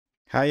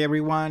Hi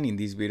everyone, in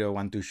this video I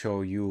want to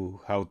show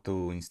you how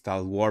to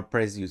install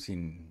WordPress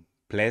using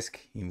Plesk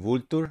in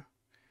Vultr.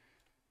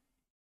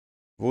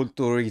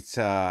 Vultr is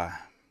a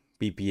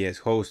VPS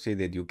hosting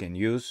that you can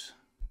use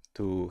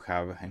to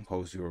have and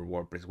host your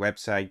WordPress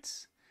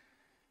websites.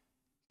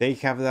 They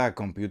have the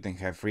computing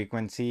high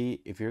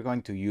frequency. If you're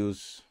going to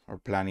use or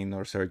planning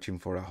or searching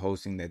for a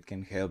hosting that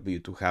can help you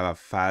to have a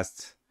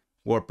fast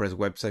WordPress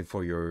website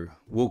for your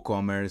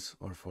WooCommerce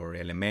or for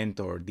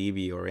Elementor or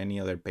Divi or any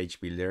other page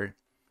builder,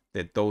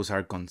 that those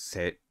are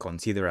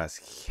considered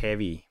as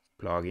heavy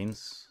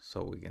plugins,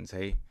 so we can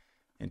say,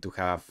 and to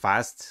have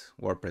fast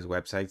WordPress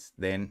websites,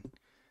 then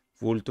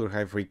Vultr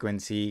High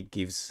Frequency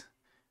gives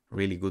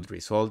really good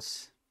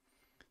results.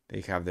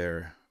 They have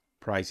their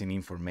pricing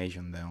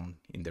information down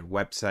in their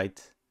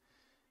website,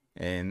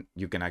 and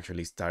you can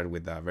actually start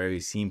with a very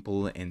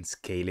simple and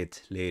scale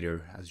it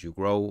later as you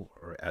grow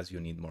or as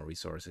you need more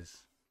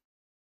resources.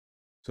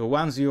 So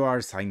once you are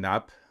signed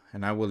up,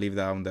 and I will leave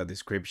down the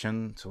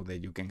description so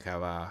that you can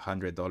have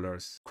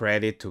 $100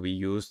 credit to be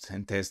used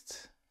and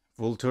test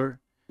Vultr,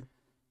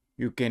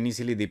 you can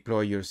easily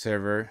deploy your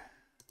server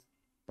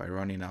by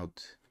running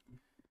out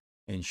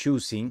and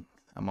choosing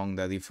among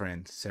the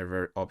different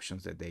server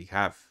options that they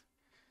have.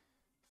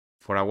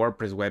 For a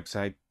WordPress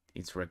website,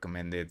 it's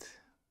recommended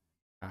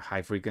a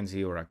high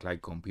frequency or a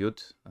cloud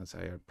compute, as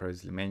I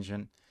previously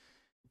mentioned.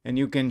 And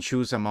you can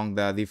choose among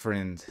the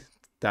different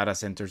data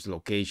centers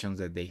locations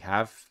that they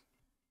have.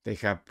 They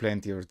have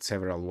plenty or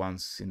several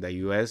ones in the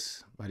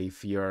US, but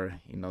if you're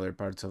in other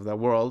parts of the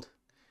world,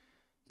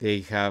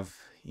 they have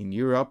in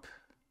Europe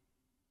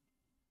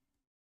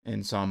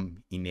and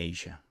some in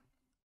Asia.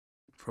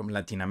 From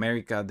Latin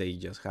America, they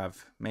just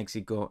have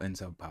Mexico and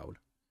Sao Paulo.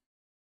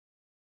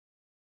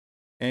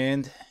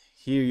 And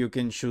here you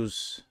can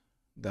choose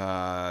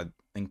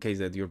in case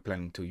that you're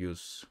planning to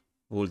use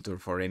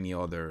Vultr for any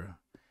other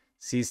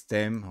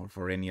system or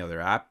for any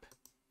other app,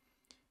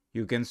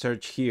 you can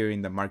search here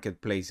in the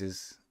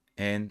marketplaces,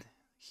 and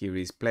here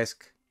is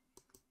Plesk.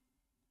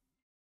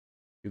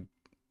 You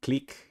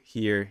click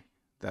here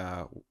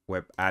the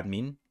web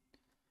admin.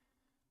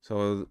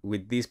 So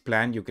with this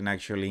plan, you can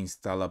actually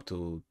install up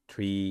to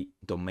 3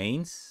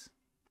 domains.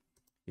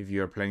 If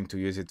you're planning to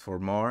use it for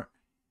more,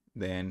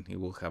 then it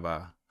will have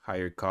a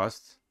higher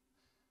cost.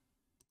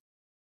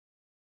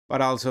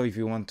 But also if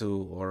you want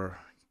to or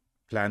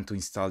plan to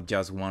install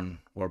just one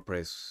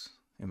WordPress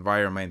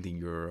environment in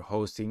your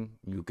hosting,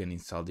 you can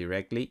install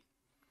directly.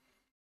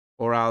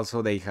 Or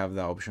also they have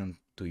the option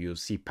to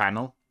use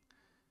cPanel,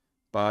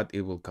 but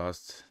it will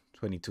cost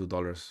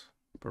 $22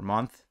 per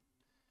month.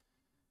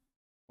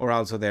 Or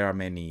also there are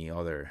many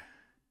other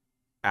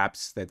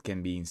apps that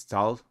can be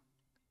installed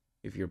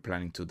if you're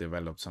planning to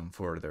develop some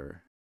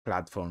further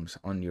platforms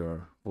on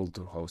your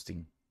Vultr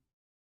hosting.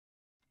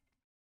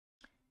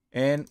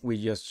 And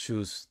we just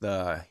choose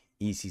the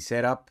easy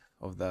setup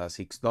of the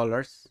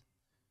 $6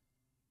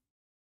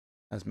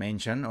 as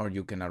mentioned, or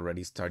you can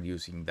already start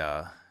using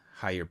the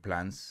higher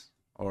plans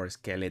or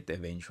scale it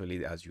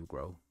eventually as you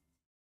grow.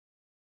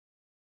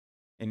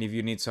 And if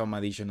you need some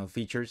additional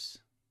features,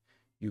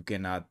 you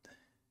can add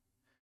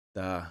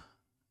the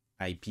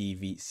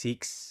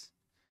IPv6,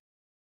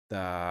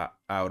 the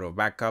auto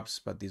backups,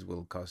 but this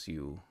will cost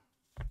you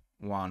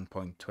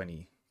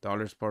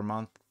 $1.20 per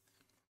month,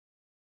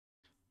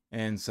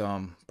 and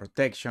some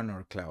protection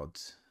or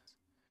clouds.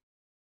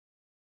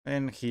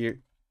 And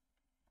here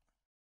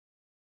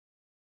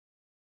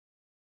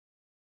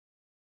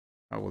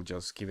I will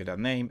just give it a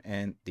name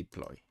and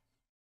deploy.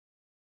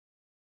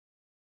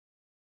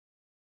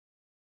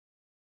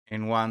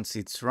 And once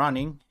it's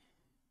running,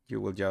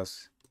 you will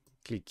just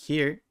click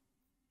here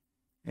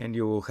and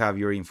you will have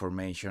your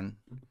information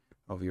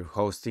of your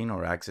hosting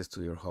or access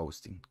to your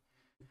hosting.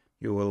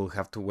 You will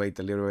have to wait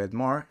a little bit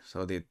more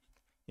so that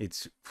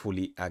it's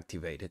fully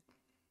activated.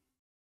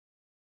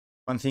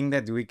 One thing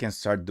that we can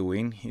start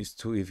doing is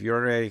to, if you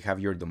already have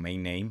your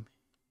domain name,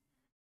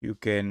 you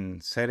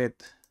can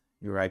set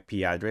your IP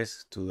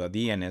address to the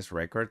DNS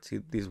records.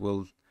 This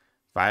will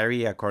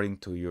vary according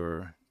to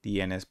your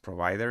DNS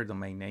provider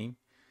domain name.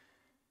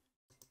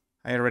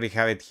 I already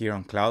have it here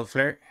on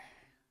Cloudflare,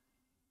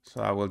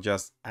 so I will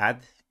just add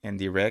and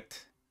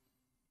direct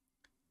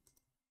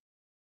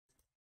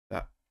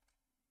the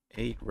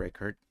A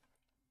record.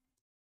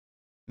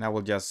 And I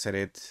will just set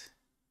it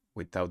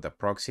without the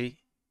proxy,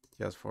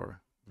 just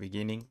for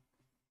beginning.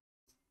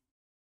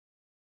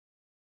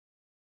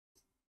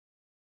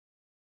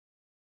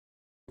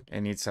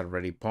 And it's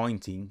already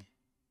pointing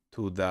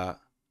to the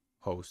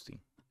hosting.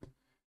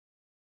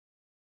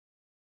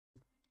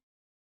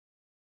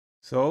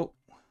 So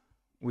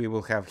we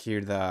will have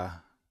here the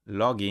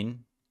login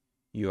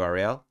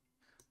URL.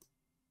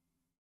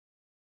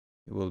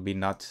 It will be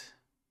not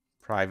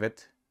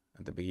private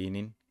at the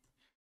beginning.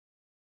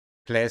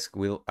 Plesk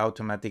will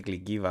automatically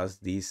give us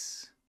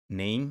this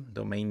name,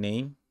 domain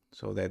name,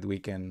 so that we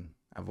can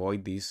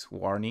avoid this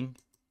warning.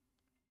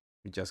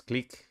 We just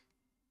click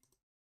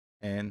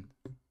and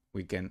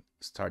we can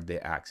start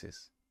the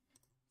access.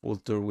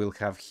 Vultr will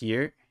have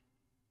here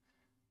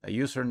a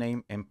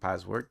username and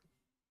password.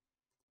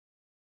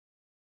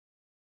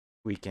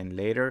 we can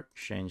later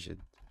change it.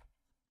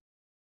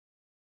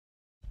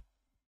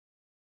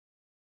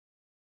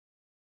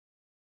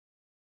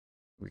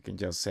 We can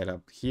just set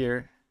up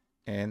here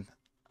and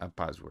a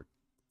password.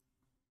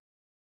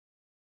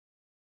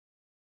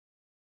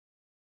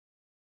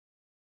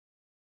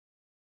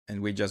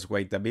 And we just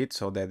wait a bit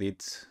so that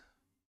it's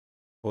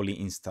fully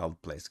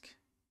installed Plesk.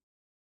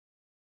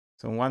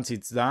 So once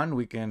it's done,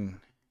 we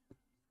can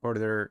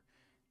further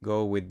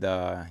go with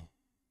the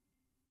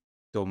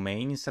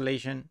domain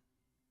installation.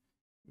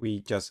 We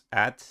just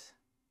add,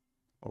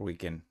 or we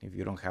can, if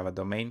you don't have a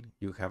domain,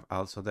 you have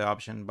also the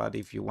option. But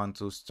if you want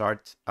to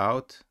start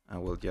out, I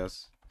will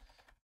just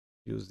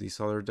use this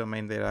other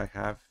domain that I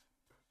have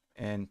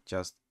and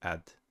just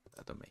add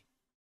a domain.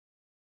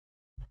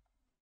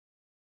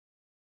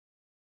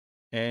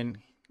 And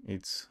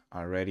it's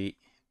already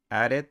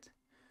added.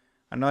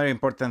 Another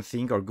important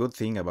thing or good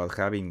thing about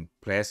having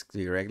Plesk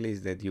directly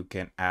is that you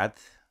can add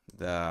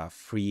the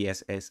free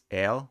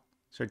SSL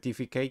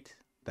certificate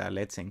that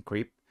lets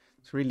encrypt.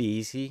 It's really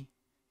easy.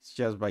 It's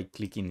just by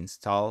clicking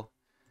install.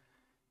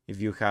 If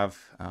you have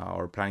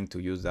or planning to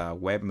use the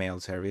webmail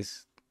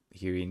service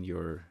here in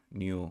your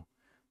new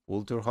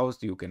Vultr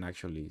host, you can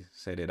actually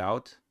set it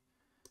out.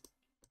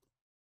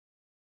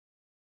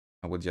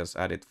 I will just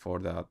add it for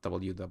the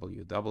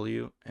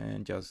www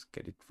and just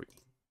get it free.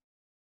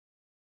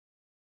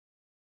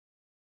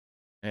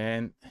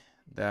 And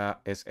the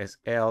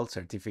SSL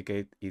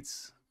certificate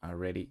is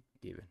already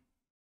given.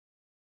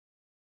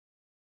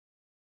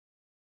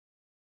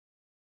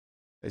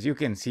 As you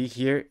can see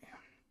here,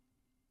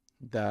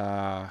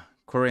 the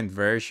current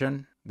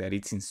version that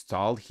it's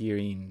installed here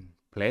in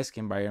Plesk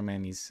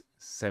environment is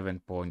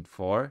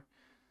 7.4.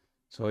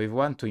 So if we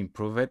want to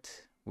improve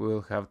it, we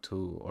will have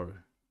to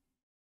or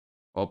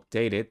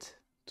update it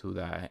to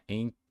the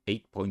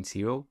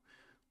 8.0.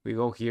 We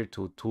go here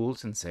to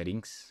tools and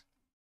settings,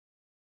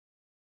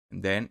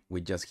 and then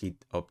we just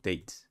hit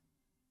update.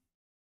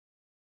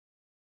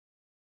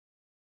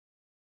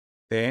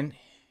 Then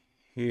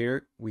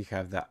here we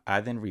have the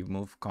add and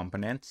remove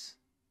components.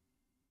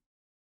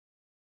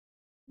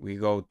 We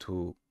go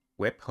to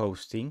web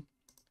hosting,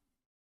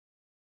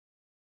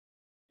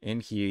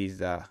 and here is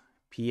the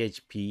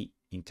PHP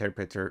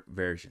interpreter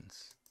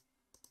versions.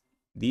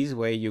 This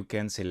way you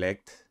can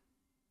select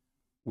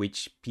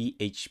which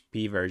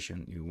PHP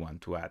version you want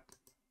to add.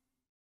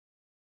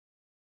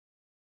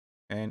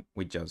 And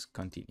we just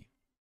continue.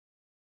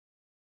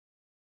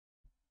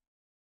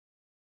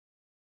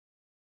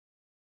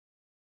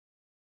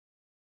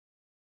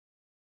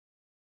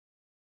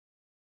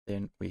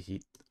 Then we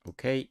hit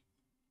OK.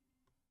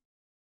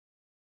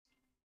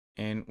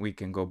 And we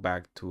can go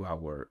back to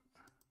our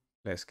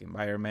Plesk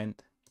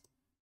environment,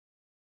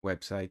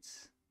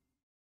 websites.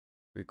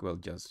 We will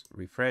just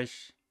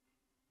refresh.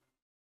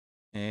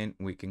 And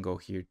we can go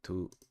here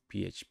to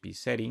PHP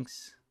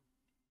settings.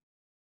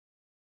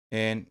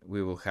 And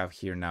we will have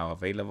here now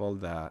available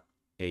the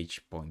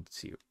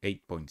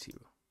 8.0.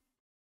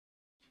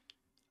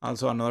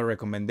 Also, another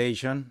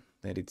recommendation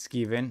that it's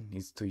given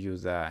is to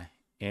use the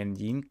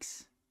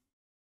Nginx,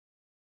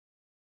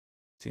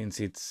 since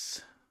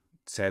it's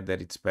said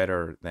that it's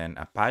better than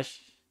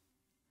Apache.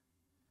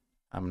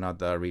 I'm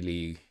not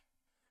really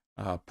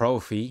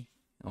profi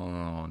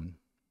on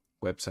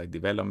website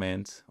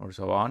development or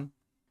so on,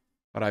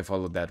 but I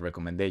followed that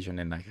recommendation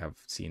and I have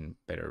seen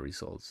better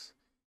results.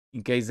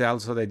 In case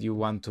also that you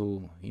want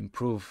to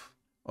improve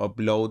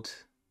upload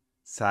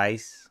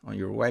size on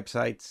your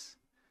websites,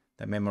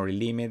 the memory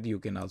limit, you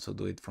can also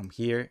do it from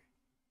here.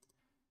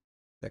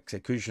 The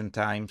execution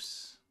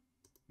times,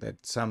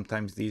 that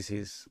sometimes this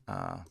is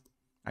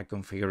a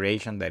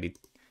configuration that it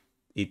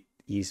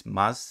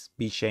must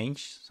be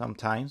changed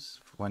sometimes,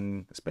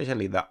 when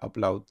especially the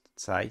upload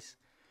size,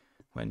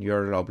 when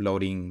you're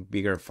uploading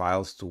bigger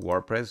files to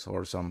WordPress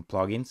or some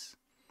plugins.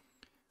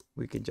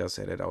 We can just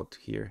set it out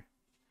here.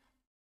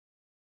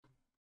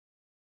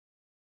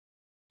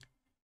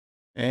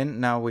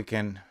 And now we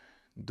can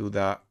do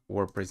the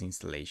WordPress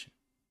installation.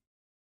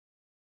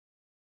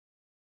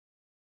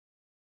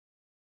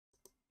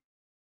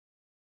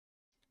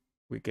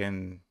 We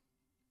can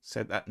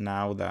set that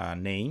now the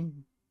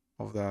name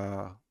of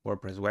the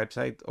WordPress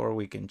website, or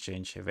we can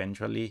change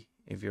eventually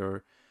if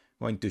you're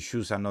going to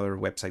choose another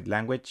website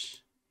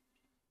language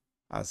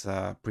as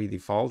a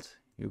pre-default.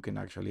 You can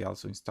actually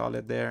also install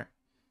it there,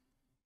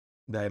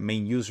 the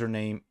main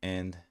username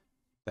and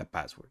the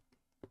password.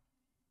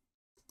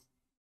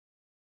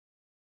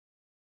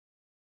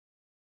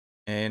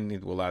 And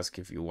it will ask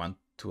if you want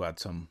to add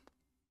some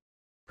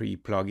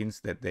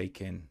pre-plugins that they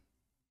can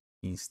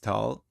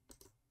install.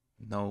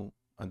 No,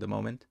 at the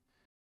moment.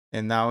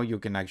 And now you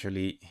can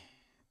actually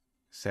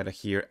set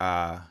here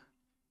a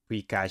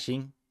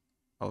pre-caching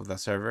of the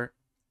server.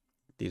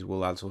 This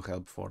will also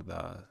help for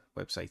the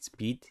website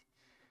speed.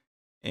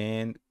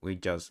 And we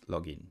just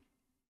log in.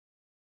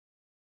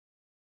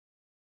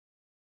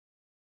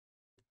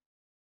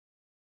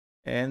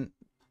 And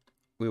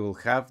we will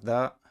have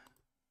the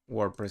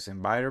WordPress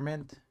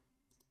environment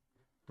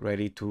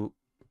ready to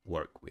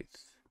work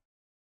with.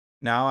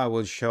 Now I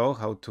will show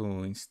how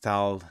to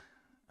install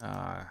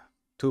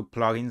two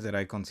plugins that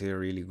I consider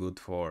really good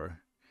for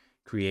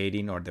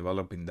creating or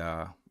developing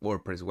the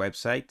WordPress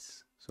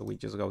websites. So we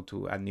just go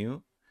to add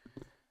new,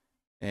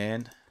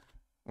 and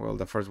well,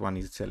 the first one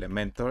is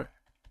Elementor.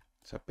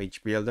 It's a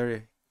page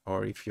builder,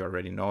 or if you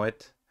already know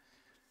it,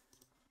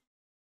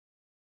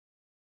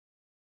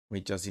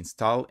 we just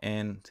install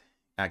and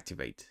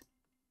activate.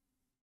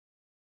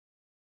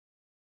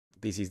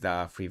 This is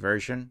the free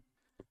version.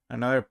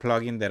 Another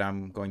plugin that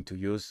I'm going to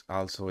use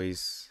also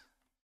is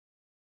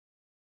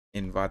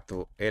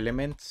Envato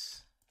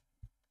Elements.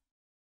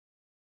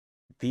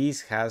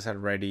 This has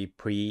already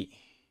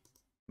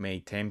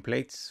pre-made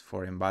templates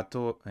for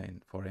Envato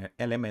and for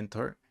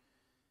Elementor,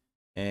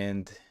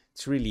 and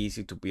it's really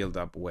easy to build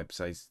up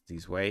websites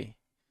this way.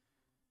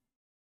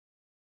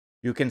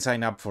 You can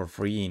sign up for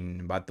free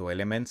in Envato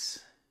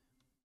Elements,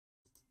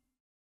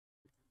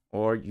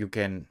 or you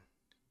can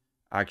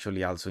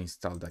actually also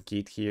install the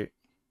kit here.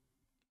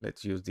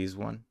 Let's use this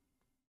one.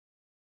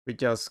 We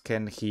just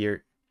can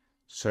here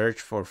search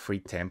for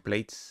free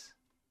templates,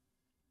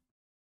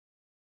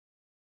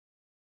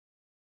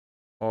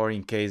 or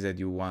in case that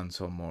you want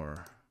some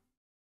more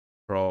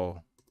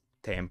pro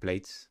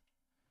templates,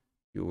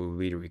 you will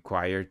be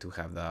required to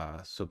have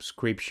the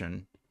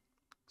subscription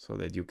so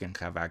that you can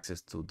have access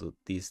to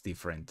these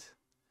different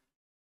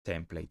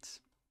templates.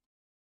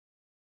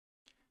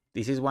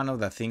 This is one of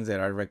the things that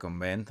I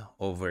recommend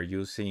over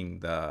using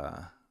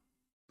the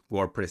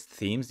WordPress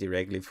themes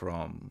directly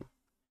from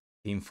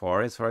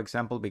ThemeForest, for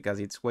example, because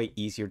it's way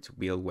easier to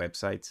build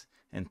websites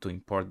and to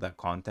import the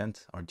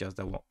content or just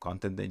the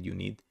content that you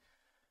need.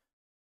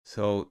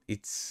 So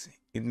it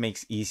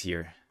makes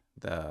easier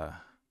the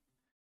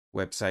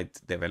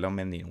website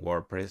development in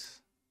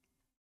WordPress,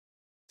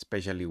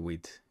 especially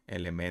with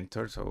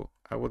Elementor. So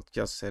I will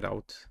just set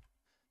out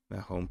the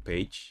home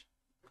page.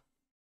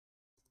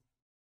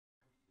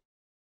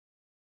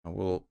 I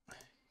will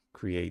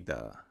create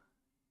the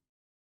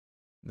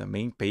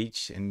main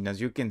page, and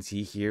as you can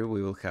see here,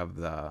 we will have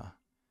the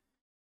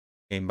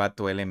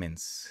Envato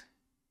Elements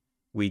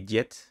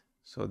widget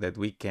so that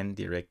we can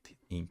direct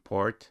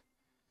import.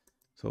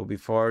 So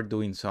before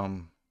doing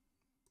some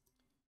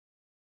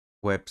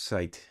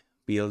website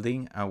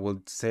building, I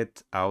will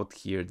set out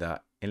here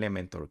the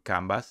Elementor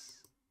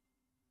canvas,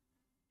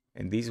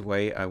 and this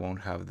way I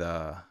won't have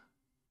the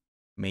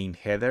main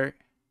header,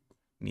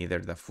 neither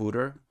the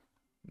footer,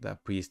 the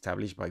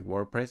pre-established by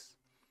WordPress,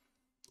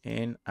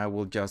 and I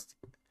will just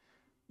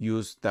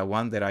use the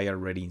one that I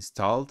already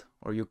installed,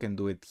 or you can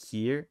do it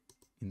here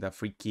in the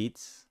free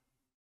kits,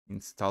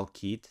 install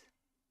kit.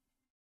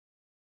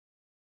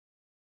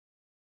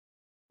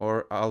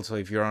 Or also,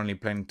 if you're only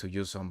planning to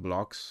use some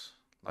blocks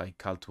like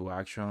call to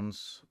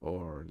actions,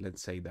 or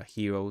let's say the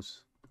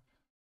heroes,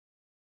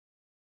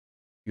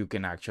 you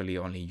can actually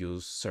only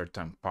use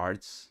certain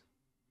parts.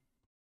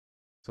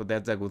 So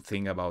that's a good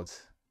thing about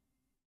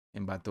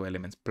Envato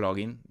Elements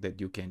plugin, that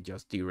you can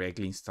just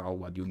directly install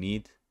what you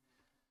need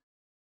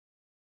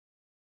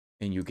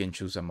and you can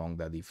choose among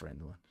the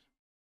different ones.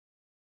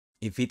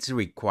 If it's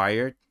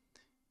required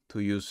to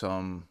use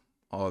some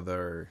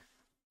other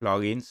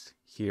plugins,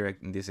 here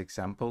in this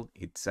example,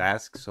 it's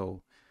asked,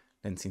 so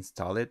let's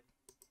install it.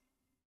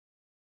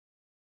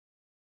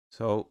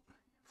 So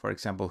for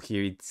example,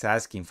 here it's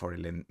asking for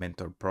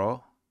Elementor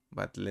Pro,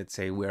 but let's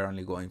say we're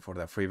only going for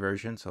the free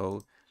version.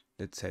 So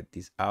let's set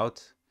this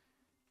out.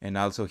 And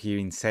also here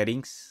in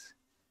settings,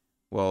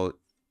 well,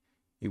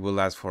 it will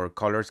ask for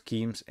color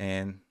schemes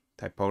and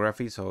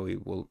typography. So it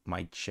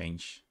might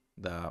change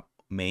the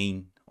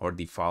main or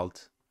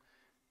default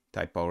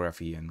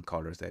typography and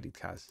colors that it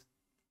has.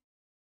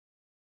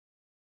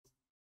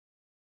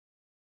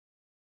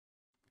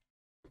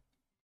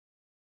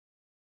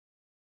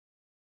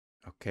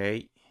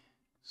 Okay,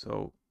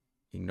 so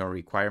ignore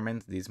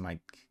requirements. This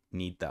might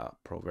need the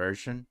pro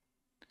version.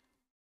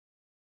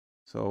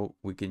 So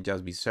we can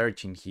just be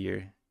searching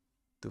here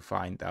to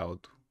find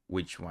out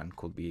which one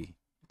could be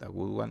the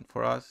good one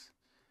for us.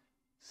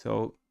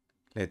 So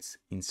let's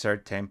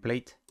insert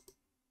template.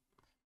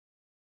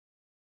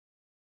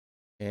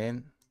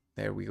 And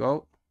there we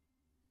go.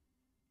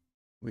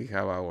 We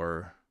have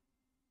our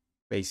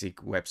basic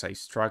website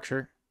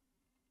structure.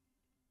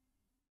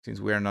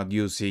 Since we are not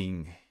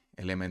using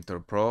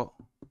Elementor Pro,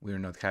 we're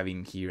not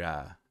having here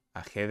a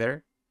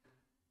header,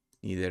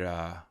 neither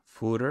a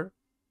footer.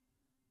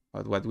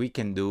 But what we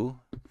can do,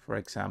 for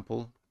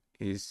example,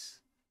 is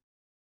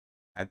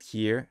add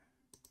here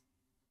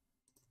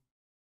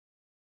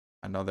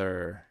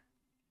another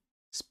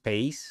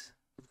space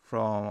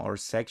from our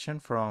section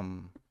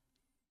from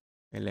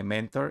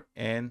Elementor,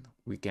 and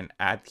we can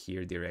add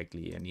here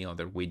directly any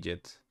other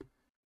widget.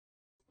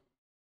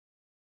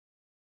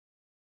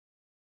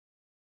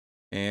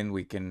 And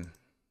we can,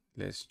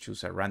 let's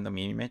choose a random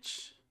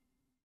image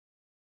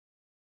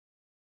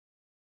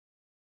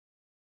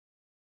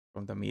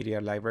from the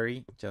media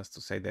library, just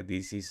to say that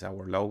this is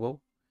our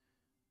logo.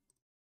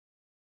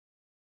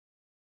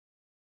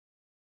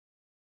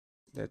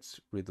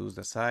 Let's reduce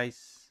the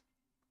size.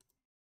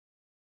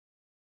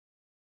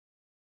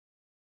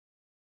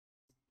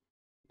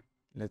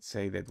 let's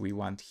say that we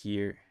want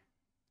here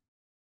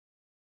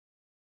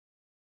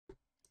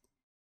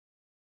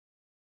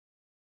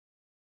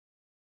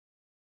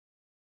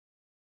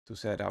to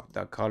set up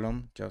the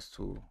column just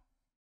to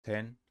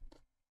 10.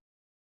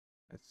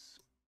 Let's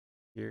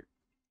here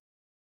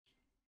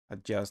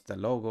adjust the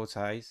logo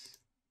size.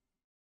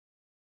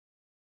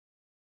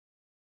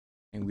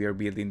 And we are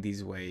building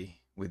this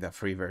way with the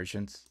free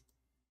versions.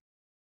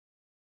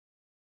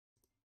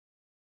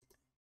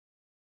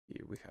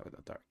 Here we have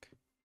the dark.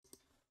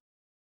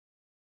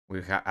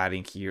 We're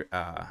adding here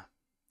a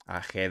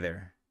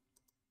header.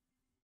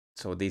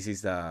 So this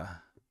is the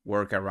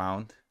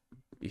workaround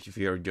if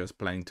you're just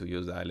planning to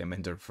use the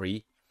Elementor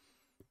free.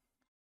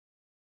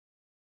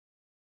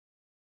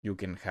 You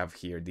can have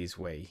here this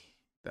way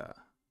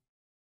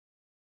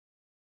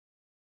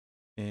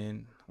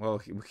and well,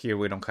 here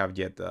we don't have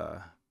yet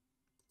a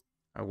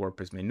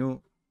WordPress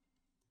menu.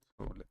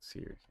 So let's see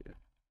here.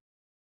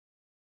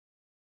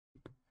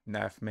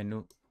 Nav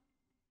menu.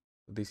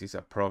 This is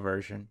a pro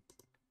version.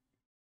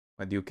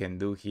 What you can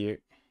do here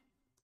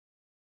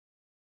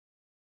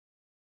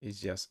is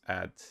just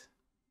add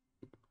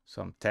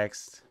some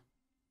text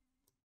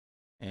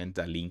and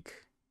a link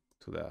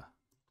to the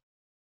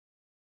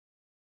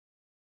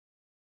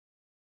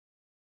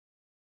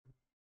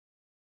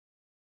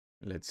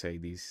let's say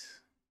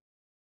this,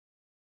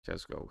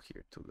 just go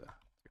here to the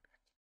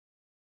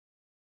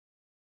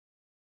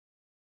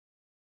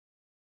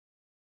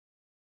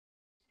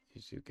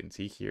as you can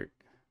see here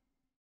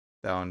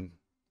down,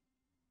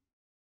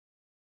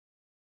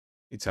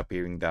 it's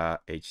appearing the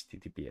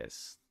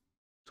HTTPS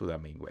to the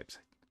main website.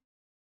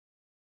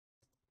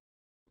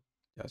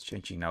 Just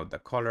changing out the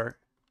color.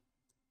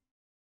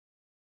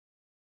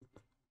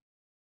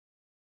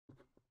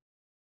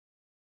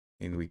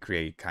 And we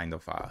create kind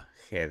of a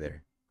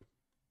header.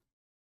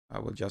 I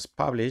will just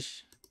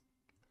publish.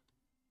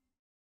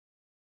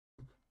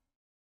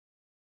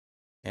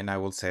 And I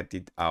will set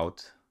it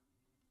out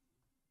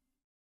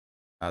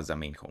as the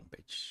main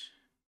homepage.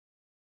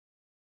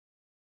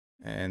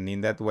 And in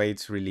that way,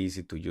 it's really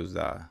easy to use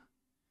the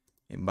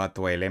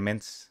Envato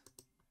elements.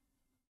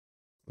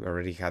 We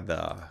already had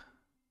the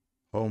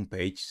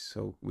homepage,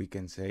 so we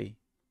can say,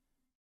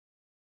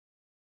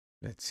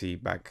 let's see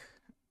back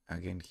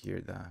again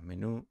here, the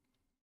menu.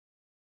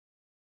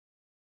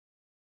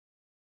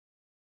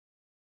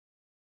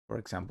 For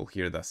example,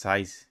 here the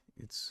size,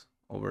 it's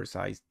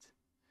oversized.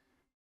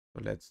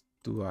 So let's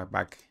do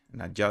back an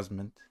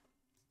adjustment.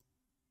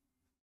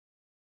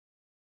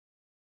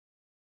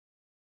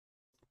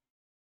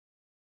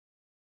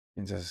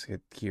 And just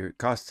hit here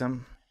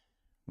custom.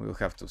 We'll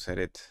have to set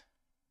it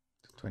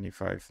to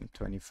 25 and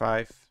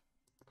 25.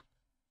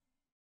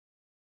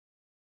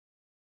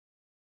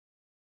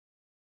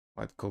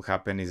 What could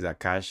happen is the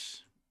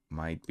cache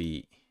might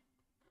be,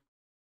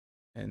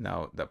 and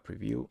now the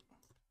preview.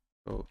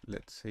 So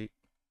let's see.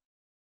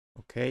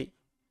 Okay,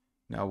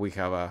 now we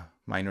have a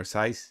minor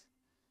size.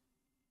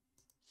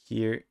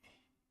 Here,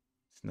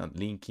 it's not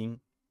linking.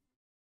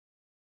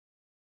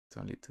 It's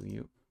only to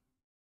you.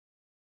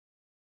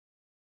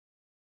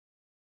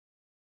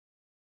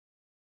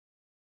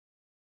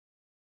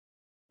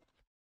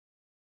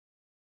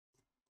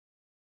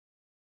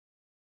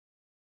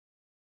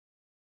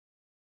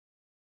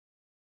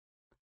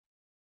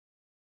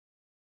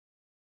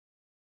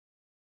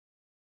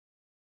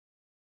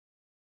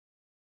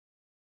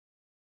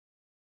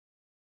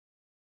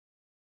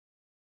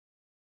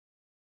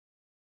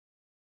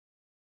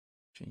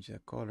 Change the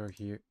color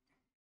here.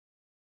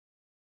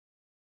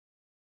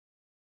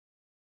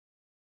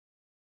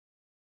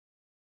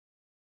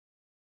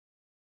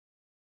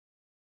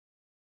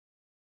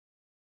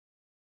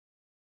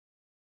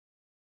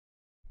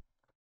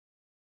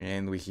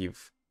 And we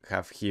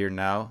have here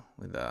now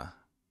with the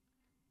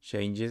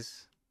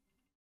changes.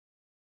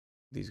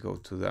 This go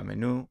to the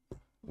menu.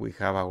 We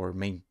have our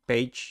main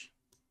page.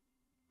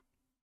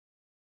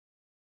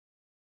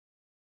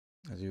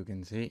 As you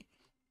can see.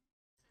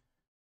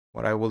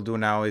 What I will do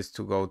now is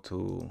to go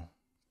to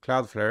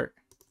Cloudflare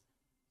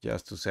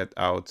just to set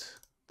out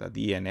the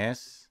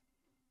DNS.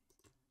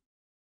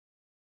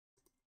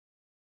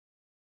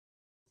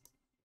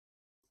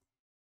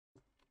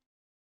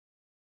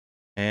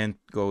 And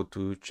go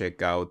to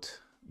check out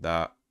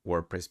the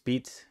WordPress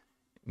speed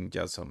in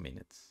just some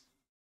minutes.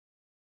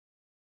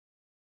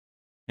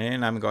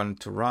 And I'm going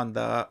to run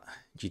the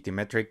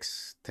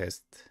GTmetrix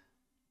test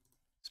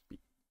speed.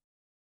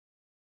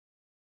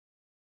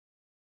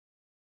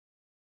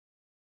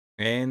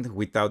 And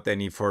without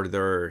any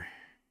further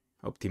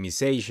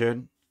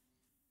optimization,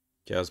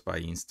 just by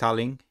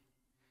installing,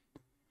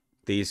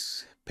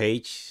 this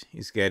page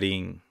is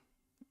getting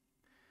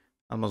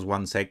almost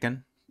 1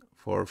 second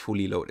for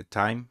fully loaded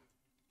time.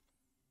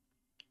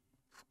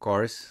 Of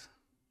course,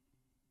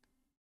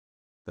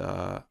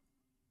 the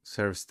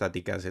serve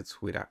static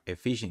assets with an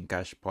efficient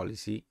cache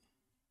policy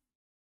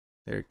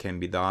there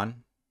can be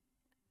done.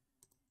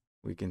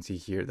 We can see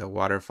here the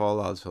waterfall,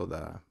 also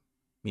the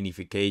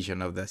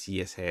minification of the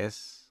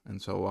CSS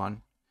and so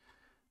on.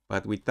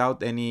 But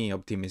without any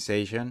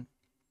optimization,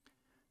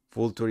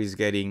 Vultr is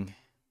getting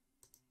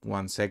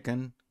 1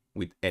 second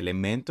with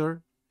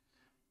Elementor,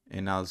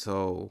 and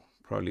also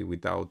probably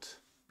without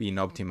being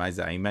optimized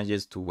the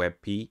images to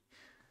WebP.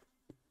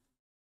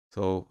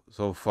 So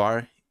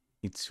far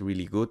it's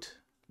really good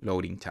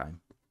loading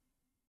time.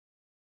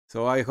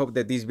 So I hope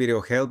that this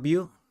video helped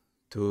you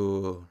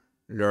to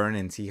learn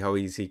and see how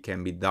easy it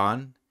can be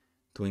done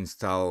to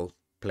install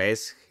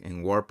Plesk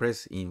and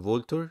WordPress in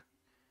Vultr.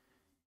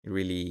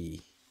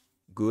 Really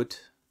good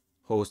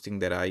hosting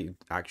that I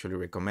actually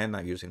recommend.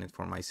 I'm using it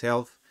for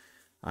myself.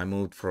 I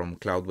moved from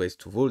Cloudways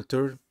to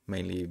Vultr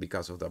mainly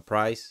because of the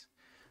price.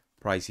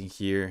 Pricing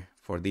here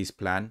for this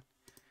plan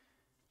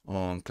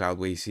on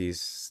Cloudways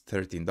is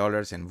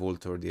 $13 and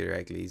Vultr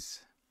directly is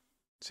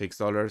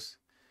 $6.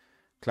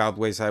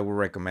 Cloudways, I would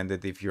recommend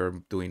it if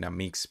you're doing a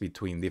mix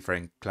between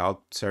different cloud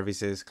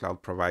services,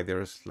 cloud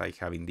providers, like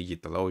having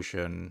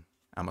DigitalOcean,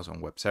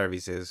 Amazon Web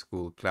Services,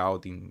 Google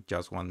Cloud in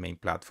just one main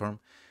platform.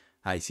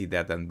 I see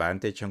that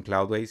advantage on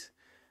Cloudways.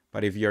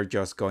 But if you're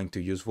just going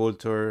to use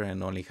Vultr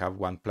and only have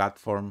one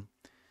platform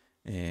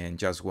and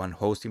just one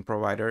hosting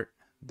provider,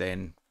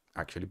 then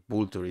actually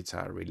Vultr is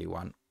a really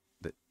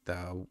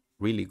the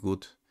really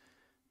good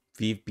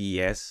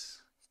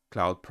VPS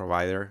cloud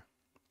provider.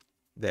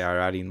 They are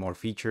adding more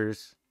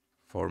features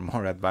for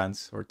more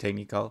advanced or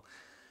technical,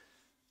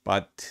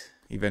 but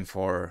even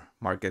for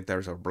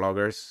marketers or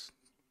bloggers,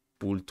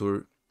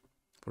 Vultr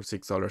for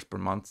 $6 per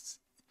month,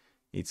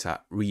 it's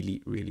a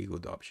really, really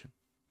good option.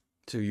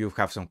 So if you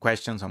have some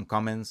questions, some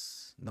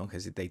comments, don't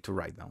hesitate to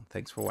write down.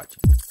 Thanks for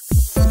watching.